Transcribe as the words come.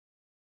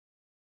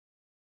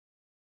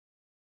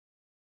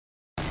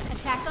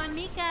Attack on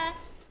Mika!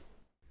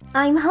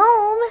 I'm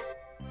home!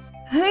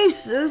 Hey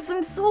sis,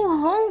 I'm so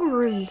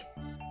hungry!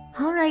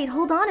 Alright,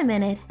 hold on a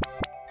minute.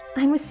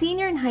 I'm a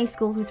senior in high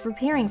school who's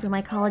preparing for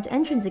my college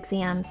entrance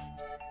exams.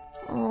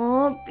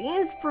 Aw,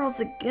 bean sprouts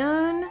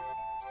again?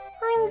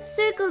 I'm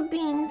sick of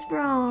bean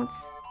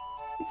sprouts.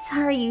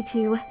 Sorry, you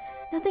two.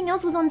 Nothing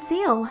else was on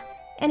sale.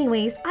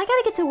 Anyways, I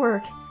gotta get to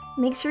work.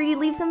 Make sure you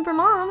leave some for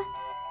Mom.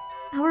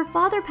 Our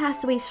father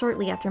passed away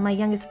shortly after my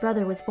youngest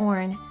brother was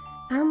born.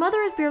 Our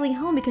mother is barely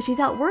home because she's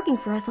out working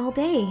for us all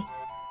day.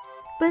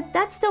 But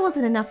that still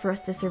wasn't enough for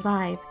us to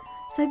survive,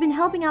 so I've been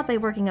helping out by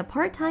working a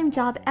part-time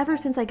job ever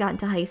since I got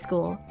into high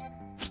school.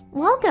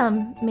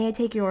 Welcome! May I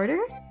take your order?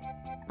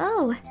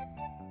 Oh.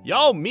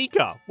 Yo,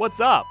 Mika, what's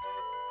up?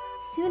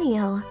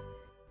 Sunio.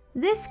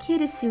 This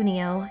kid is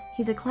Sunio.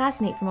 He's a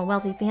classmate from a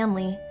wealthy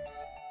family.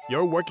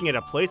 You're working at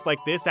a place like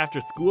this after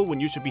school when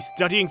you should be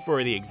studying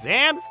for the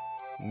exams?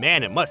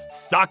 Man, it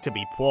must suck to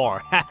be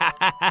poor.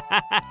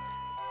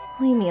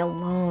 Leave me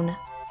alone.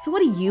 So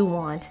what do you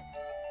want?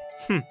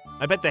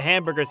 I bet the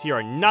hamburgers here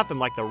are nothing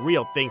like the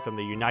real thing from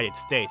the United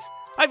States.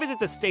 I visit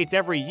the States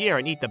every year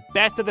and eat the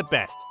best of the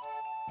best.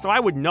 So I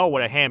would know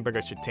what a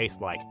hamburger should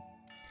taste like.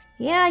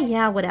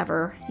 Yeah,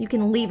 whatever. You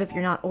can leave if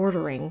you're not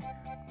ordering.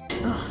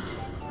 Ugh,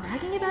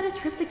 bragging about his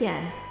trips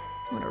again.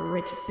 What a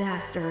rich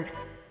bastard.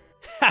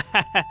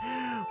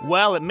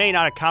 Well, it may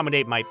not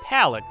accommodate my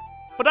palate,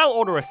 but I'll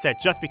order a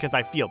set just because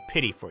I feel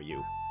pity for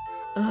you.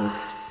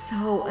 Ugh,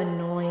 so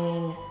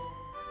annoying.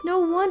 No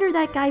wonder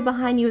that guy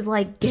behind you is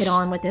like, get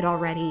on with it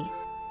already.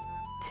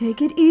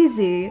 Take it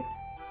easy.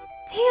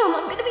 Damn,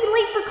 I'm gonna be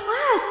late for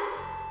class!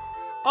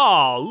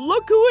 Oh,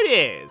 look who it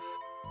is!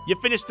 You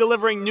finished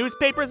delivering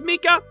newspapers,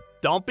 Mika?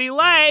 Don't be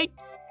late!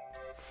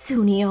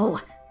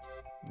 Sunio.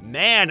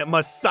 Man, it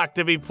must suck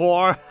to be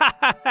poor.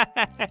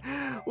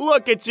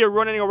 Look at you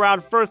running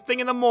around first thing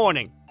in the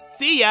morning.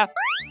 See ya!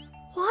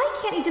 Why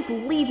can't he just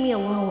leave me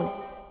alone?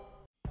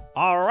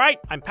 Alright,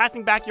 I'm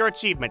passing back your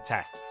achievement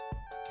tests.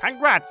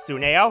 Congrats,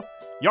 Suneo.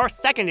 You're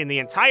second in the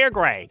entire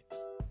grade.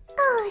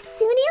 Oh,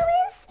 Sunio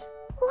is?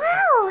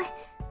 Wow!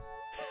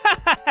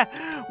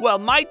 Well,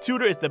 my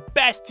tutor is the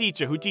best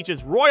teacher who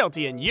teaches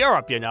royalty in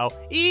Europe, you know.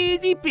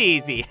 Easy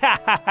peasy.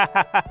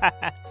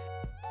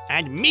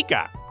 And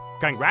Mika,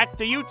 congrats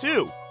to you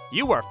too.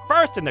 You were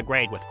first in the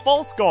grade with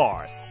full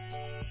scores.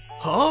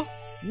 Huh?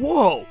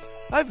 Whoa!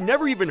 I've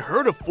never even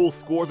heard of full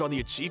scores on the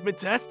achievement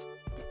test.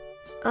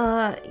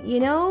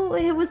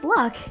 It was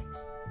luck.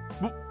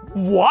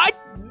 What?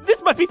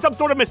 This must be some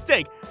sort of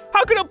mistake.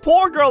 How could a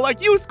poor girl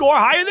like you score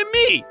higher than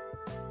me?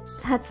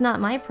 That's not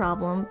my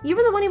problem. You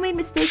were the one who made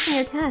mistakes in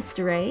your test,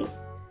 right?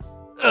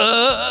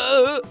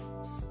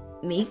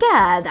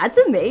 Mika, that's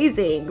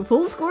amazing.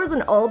 Full scores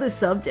on all the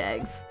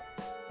subjects.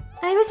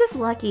 I was just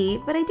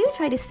lucky, but I do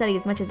try to study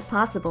as much as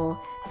possible,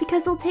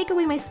 because they'll take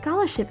away my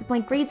scholarship if my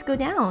grades go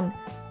down.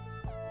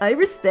 I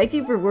respect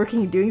you for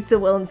working and doing so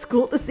well in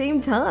school at the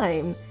same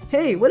time.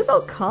 Hey, what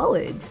about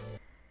college?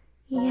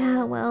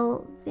 Yeah,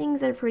 well,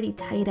 things are pretty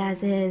tight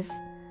as is.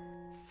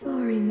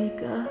 Sorry,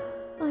 Mika.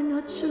 I'm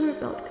not sure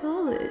about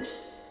college.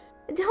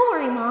 Don't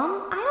worry,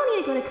 Mom. I don't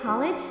need to go to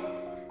college.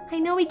 I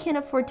know we can't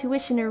afford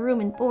tuition or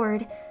room and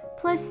board.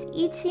 Plus,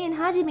 Ichi and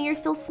Hajime are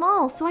still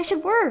small, so I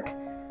should work.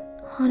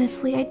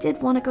 Honestly, I did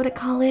want to go to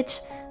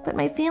college, but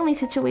my family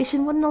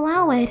situation wouldn't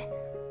allow it.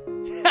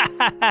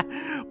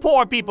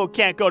 Poor people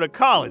can't go to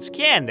college,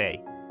 can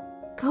they?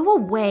 Go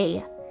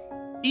away.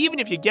 Even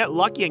if you get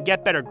lucky and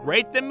get better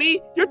grades than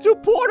me, you're too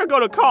poor to go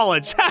to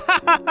college.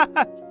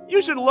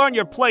 You should learn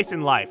your place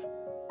in life.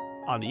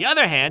 On the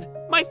other hand,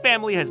 my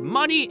family has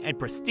money and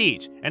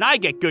prestige, and I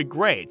get good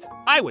grades.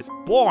 I was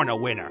born a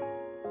winner.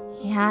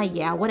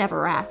 Yeah,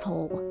 whatever,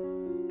 asshole.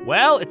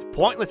 Well, it's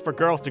pointless for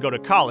girls to go to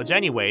college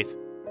anyways.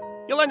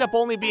 You'll end up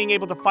only being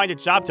able to find a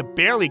job to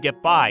barely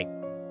get by.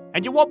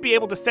 And you won't be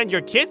able to send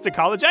your kids to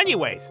college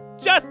anyways,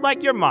 just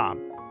like your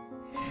mom.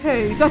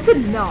 Hey, that's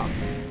enough!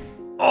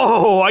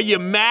 Oh, are you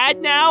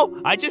mad now?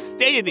 I just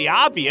stated the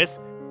obvious.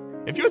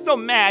 If you're so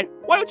mad,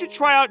 why don't you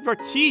try out for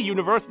T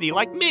University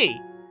like me?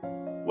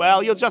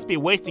 Well, you'll just be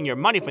wasting your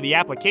money for the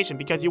application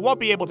because you won't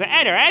be able to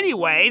enter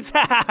anyways.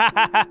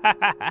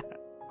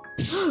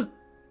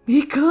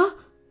 Mika?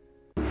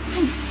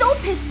 I'm so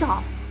pissed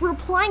off. We're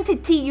applying to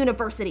T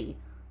University.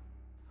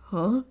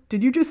 Huh?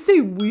 Did you just say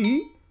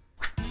we?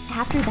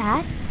 After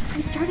that,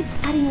 I started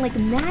studying like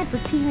mad for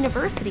T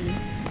University.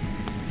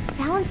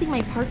 Balancing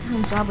my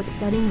part-time job with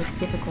studying was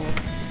difficult.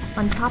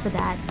 On top of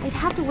that, I'd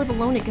have to live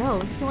alone to go,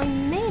 so I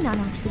may not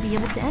actually be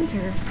able to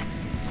enter.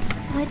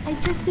 But I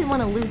just didn't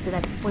want to lose to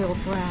that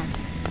spoiled brat.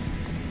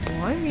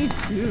 Why me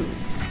too?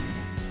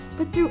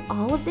 But through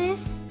all of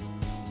this...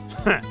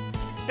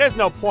 There's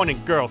no point in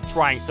girls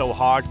trying so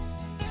hard.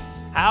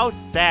 How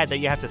sad that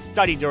you have to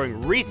study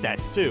during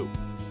recess, too.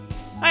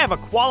 I have a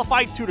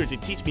qualified tutor to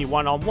teach me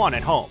one-on-one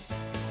at home.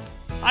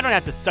 I don't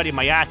have to study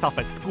my ass off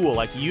at school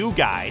like you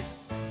guys.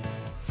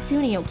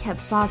 Sunio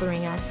kept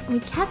bothering us, and we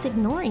kept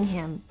ignoring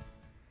him.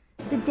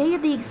 The day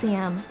of the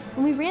exam,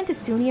 when we ran to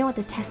Sunio at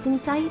the testing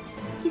site,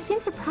 he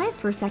seemed surprised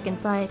for a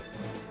second, but...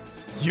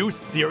 You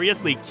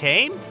seriously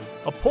came?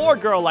 A poor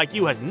girl like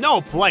you has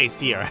no place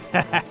here.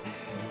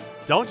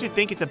 Don't you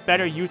think it's a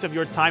better use of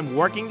your time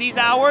working these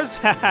hours?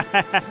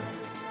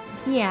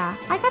 Yeah,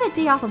 I got a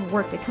day off of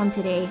work to come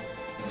today.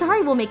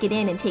 Sorry we'll make it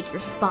in and take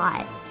your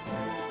spot.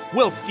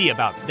 We'll see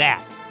about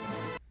that.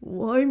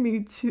 Why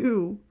me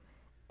too?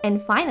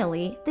 And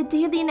finally, the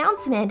day of the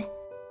announcement.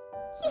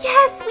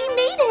 Yes, we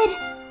made it!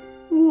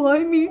 Why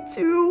me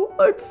too?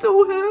 I'm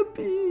so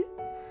happy.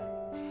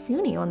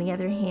 Sunio, on the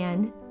other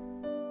hand.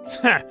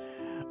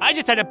 I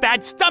just had a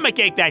bad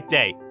stomachache that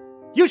day.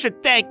 You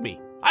should thank me.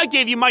 I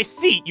gave you my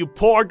seat, you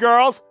poor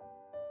girls.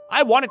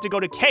 I wanted to go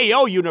to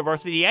KO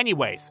University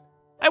anyways.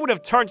 I would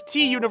have turned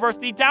T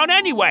University down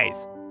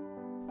anyways.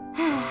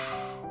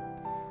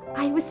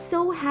 I was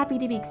so happy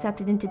to be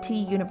accepted into T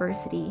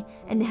University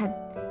and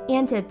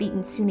to have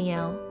beaten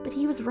Sunio, but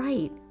he was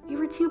right. We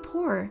were too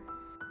poor.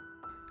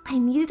 I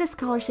needed a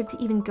scholarship to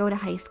even go to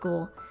high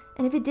school,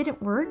 and if it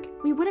didn't work,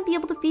 we wouldn't be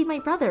able to feed my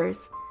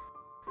brothers.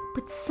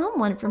 But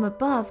someone from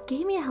above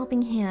gave me a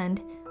helping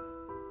hand.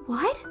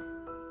 What?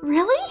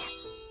 Really?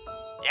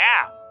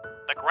 Yeah,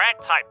 the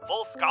grant type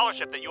full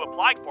scholarship that you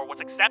applied for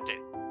was accepted.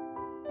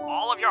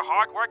 All of your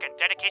hard work and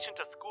dedication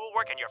to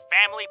schoolwork and your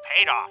family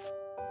paid off.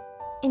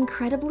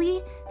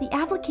 Incredibly, the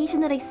application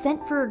that I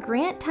sent for a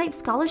grant-type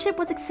scholarship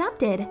was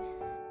accepted.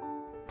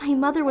 My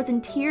mother was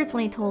in tears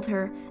when I told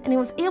her, and I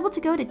was able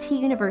to go to T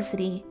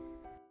University.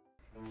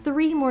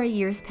 3 more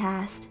years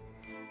passed.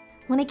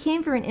 When I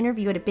came for an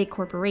interview at a big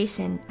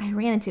corporation, I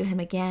ran into him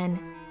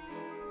again.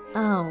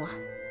 Oh.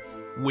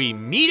 We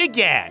meet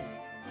again!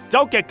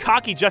 Don't get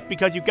cocky just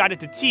because you got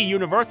into T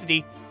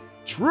University.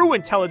 True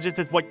intelligence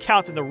is what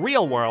counts in the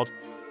real world.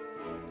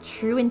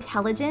 True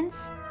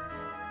intelligence?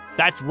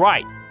 That's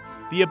right.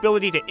 The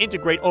ability to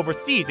integrate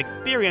overseas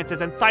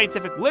experiences and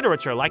scientific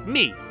literature like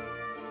me.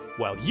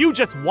 Well, you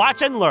just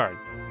watch and learn.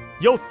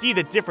 You'll see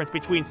the difference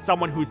between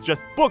someone who's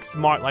just book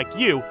smart like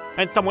you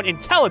and someone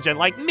intelligent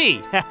like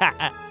me.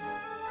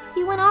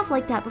 He went off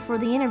like that before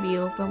the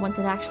interview, but once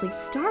it actually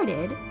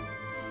started...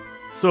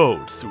 So,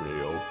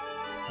 Tsuneo,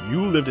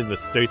 you lived in the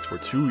States for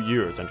 2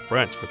 years and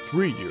France for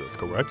 3 years,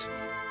 correct?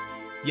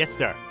 Yes,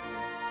 sir.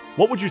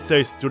 What would you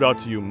say stood out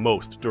to you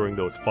most during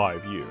those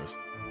 5 years?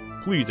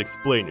 Please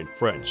explain in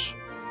French.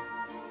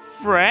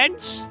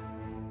 French?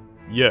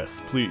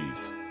 Yes,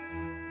 please.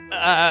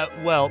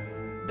 Well,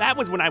 that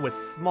was when I was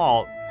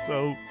small,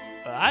 so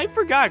I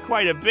forgot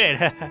quite a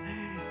bit.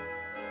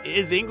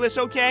 Is English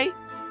okay?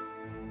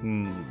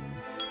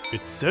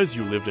 It says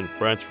you lived in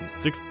France from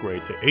 6th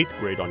grade to 8th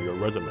grade on your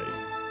resume.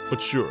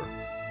 But sure,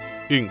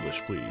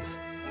 English, please.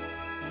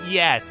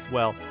 Yes,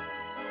 well,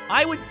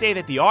 I would say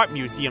that the art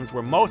museums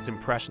were most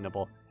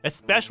impressionable,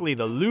 especially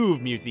the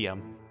Louvre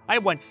Museum. I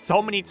went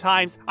so many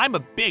times, I'm a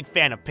big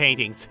fan of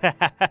paintings.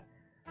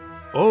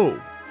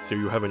 Oh, so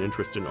you have an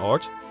interest in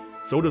art?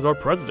 So does our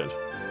president.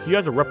 He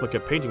has a replica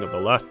painting of the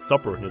Last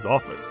Supper in his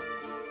office.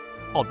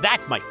 Oh,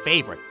 that's my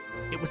favorite.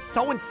 It was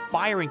so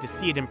inspiring to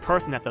see it in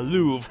person at the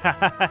Louvre.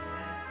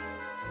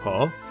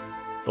 Huh?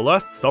 The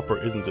Last Supper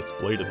isn't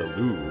displayed at the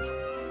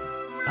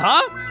Louvre.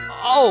 Huh?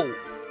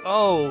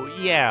 Oh,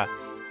 yeah.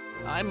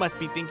 I must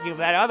be thinking of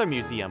that other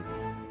museum.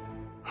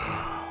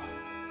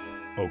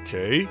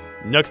 Okay,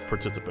 next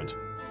participant.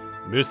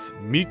 Miss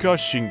Mika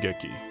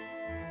Shingeki.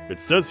 It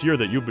says here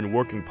that you've been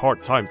working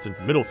part-time since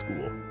middle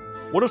school.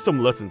 What are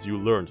some lessons you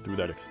learned through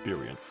that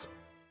experience?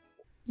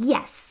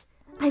 Yes!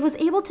 I was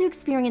able to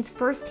experience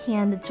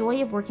firsthand the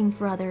joy of working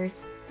for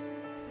others.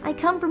 I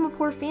come from a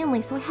poor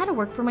family, so I had to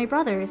work for my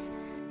brothers.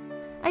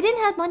 I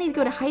didn't have money to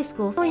go to high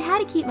school, so I had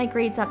to keep my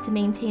grades up to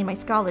maintain my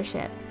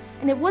scholarship,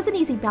 and it wasn't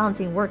easy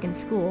balancing work and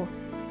school.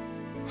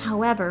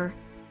 However,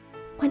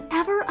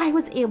 whenever I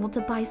was able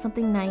to buy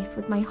something nice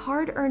with my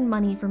hard-earned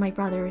money for my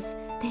brothers,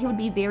 they would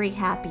be very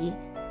happy.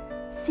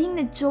 Seeing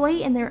the joy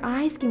in their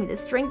eyes gave me the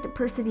strength to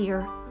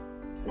persevere.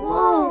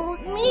 Whoa,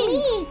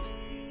 neat!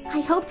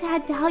 I hope to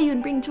add value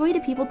and bring joy to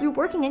people through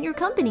working at your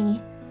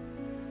company.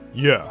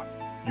 Yeah,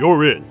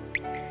 you're in.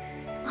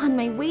 On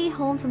my way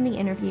home from the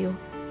interview.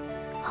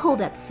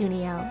 Hold up,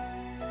 Sunio.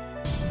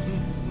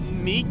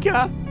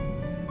 Mika?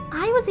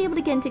 I was able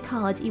to get into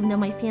college even though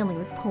my family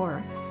was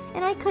poor,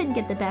 and I couldn't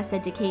get the best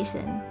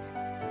education.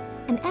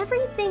 And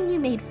everything you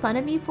made fun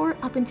of me for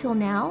up until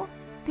now,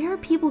 there are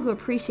people who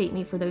appreciate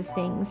me for those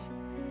things.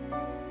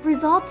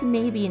 Results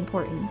may be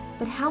important,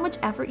 but how much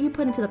effort you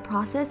put into the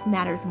process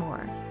matters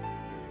more.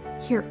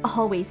 You're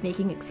always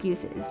making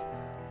excuses.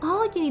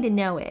 All you need to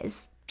know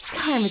is,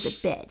 karma's a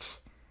bitch.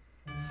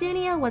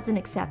 Sunio wasn't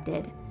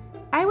accepted.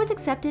 I was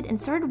accepted and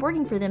started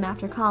working for them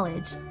after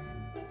college.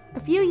 A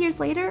few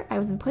years later, I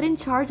was put in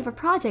charge of a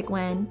project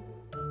when...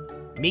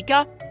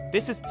 Mika,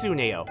 this is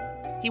Tsuneo.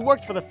 He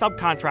works for the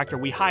subcontractor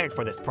we hired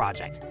for this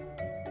project.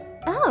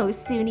 Oh,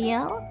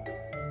 Sunio.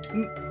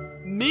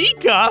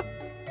 Mika?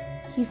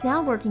 He's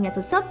now working as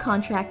a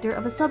subcontractor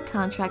of a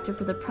subcontractor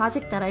for the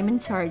project that I'm in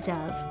charge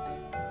of.